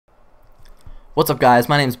What's up guys,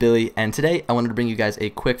 my name's Billy, and today I wanted to bring you guys a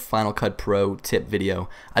quick Final Cut Pro tip video.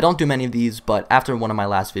 I don't do many of these, but after one of my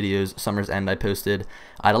last videos, Summer's End, I posted,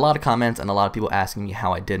 I had a lot of comments and a lot of people asking me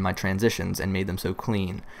how I did my transitions and made them so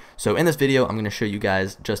clean. So in this video, I'm going to show you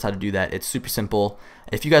guys just how to do that. It's super simple.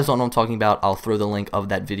 If you guys don't know what I'm talking about, I'll throw the link of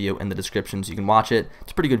that video in the description so you can watch it.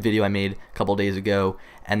 It's a pretty good video I made a couple days ago,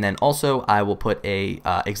 and then also I will put a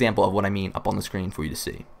example of what I mean up on the screen for you to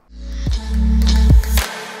see.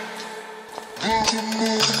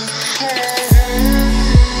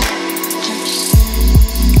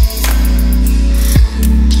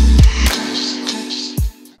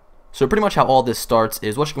 So pretty much how all this starts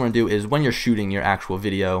is what you're going to do is when you're shooting your actual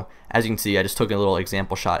video, as you can see I just took a little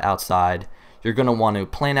example shot outside, you're going to want to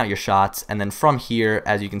plan out your shots, and then from here,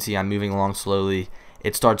 as you can see I'm moving along slowly,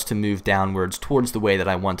 it starts to move downwards towards the way that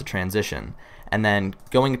I want to transition. And then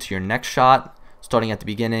going to your next shot, starting at the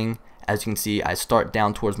beginning, as you can see I start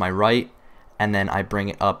down towards my right, and then I bring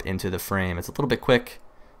it up into the frame. It's a little bit quick,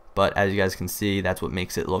 but as you guys can see, that's what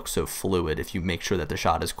makes it look so fluid if you make sure that the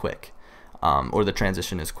shot is quick, or the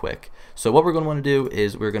transition is quick. So what we're going to want to do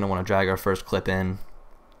is we're going to want to drag our first clip in,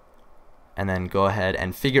 and then go ahead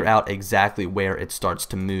and figure out exactly where it starts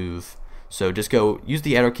to move. So just use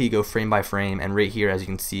the arrow key, go frame by frame, and right here, as you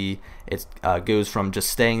can see, it goes from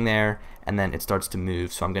just staying there, and then it starts to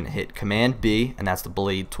move. So I'm going to hit Command B, and that's the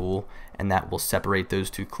blade tool, and that will separate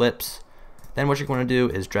those two clips. Then what you're going to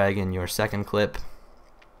do is drag in your second clip.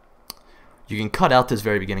 You can cut out this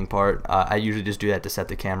very beginning part. I usually just do that to set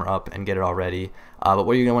the camera up and get it all ready. But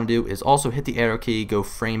what you're going to want to do is also hit the arrow key, go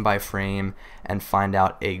frame by frame, and find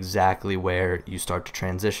out exactly where you start to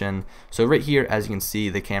transition. So right here, as you can see,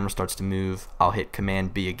 the camera starts to move. I'll hit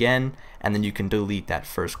Command B again, and then you can delete that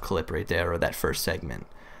first clip right there, or that first segment.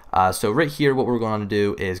 So right here, what we're going to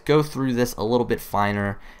do is go through this a little bit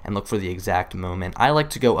finer and look for the exact moment. I like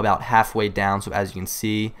to go about halfway down, so as you can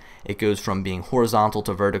see, it goes from being horizontal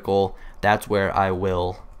to vertical. That's where I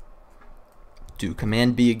will do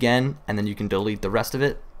Command B again, and then you can delete the rest of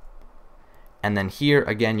it. And then here,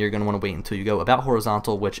 again, you're going to want to wait until you go about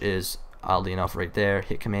horizontal, which is oddly enough right there.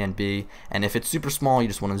 Hit Command B, and if it's super small, you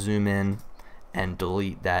just want to zoom in and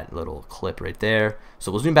delete that little clip right there. So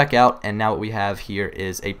we'll zoom back out, and now what we have here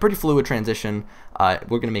is a pretty fluid transition. We're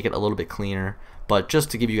going to make it a little bit cleaner, but just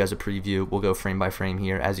to give you guys a preview, we'll go frame by frame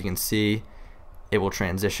here. As you can see, it will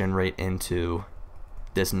transition right into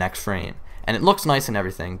this next frame, and it looks nice and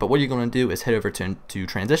everything, but what you're going to do is head over to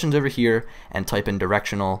transitions over here and type in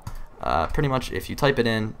directional. Pretty much if you type it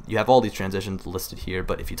in, you have all these transitions listed here,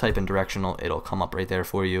 but if you type in directional, it'll come up right there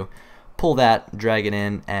for you. Pull that, drag it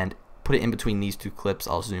in, and put it in between these two clips.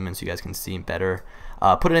 I'll zoom in so you guys can see better.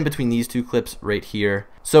 Put it in between these two clips right here.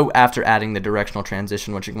 So after adding the directional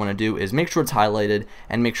transition, what you want to do is make sure it's highlighted,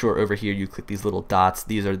 and make sure over here you click these little dots.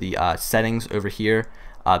 These are the settings over here,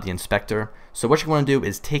 the inspector. So what you want to do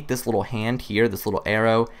is take this little hand here, this little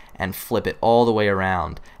arrow, and flip it all the way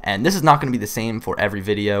around. And this is not going to be the same for every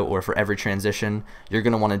video or for every transition. You're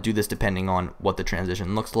going to want to do this depending on what the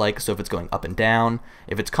transition looks like. So if it's going up and down,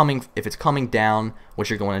 if it's coming down, what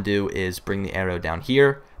you're going to do is bring the arrow down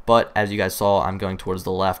here. But as you guys saw, I'm going towards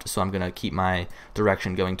the left, so I'm going to keep my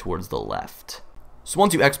direction going towards the left. So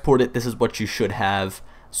once you export it, this is what you should have.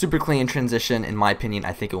 Super clean transition. In my opinion,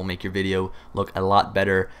 I think it will make your video look a lot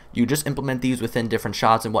better. You just implement these within different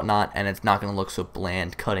shots and whatnot, and it's not going to look so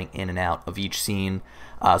bland cutting in and out of each scene.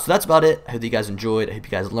 So that's about it. I hope you guys enjoyed. I hope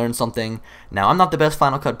you guys learned something. Now, I'm not the best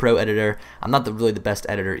Final Cut Pro editor. I'm not really the best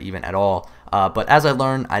editor even at all. But as I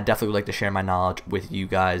learn, I definitely would like to share my knowledge with you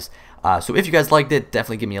guys. So if you guys liked it,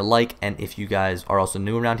 definitely give me a like. And if you guys are also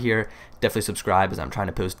new around here, definitely subscribe, as I'm trying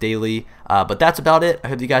to post daily. But that's about it. I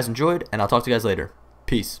hope you guys enjoyed, and I'll talk to you guys later.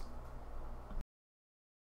 Peace.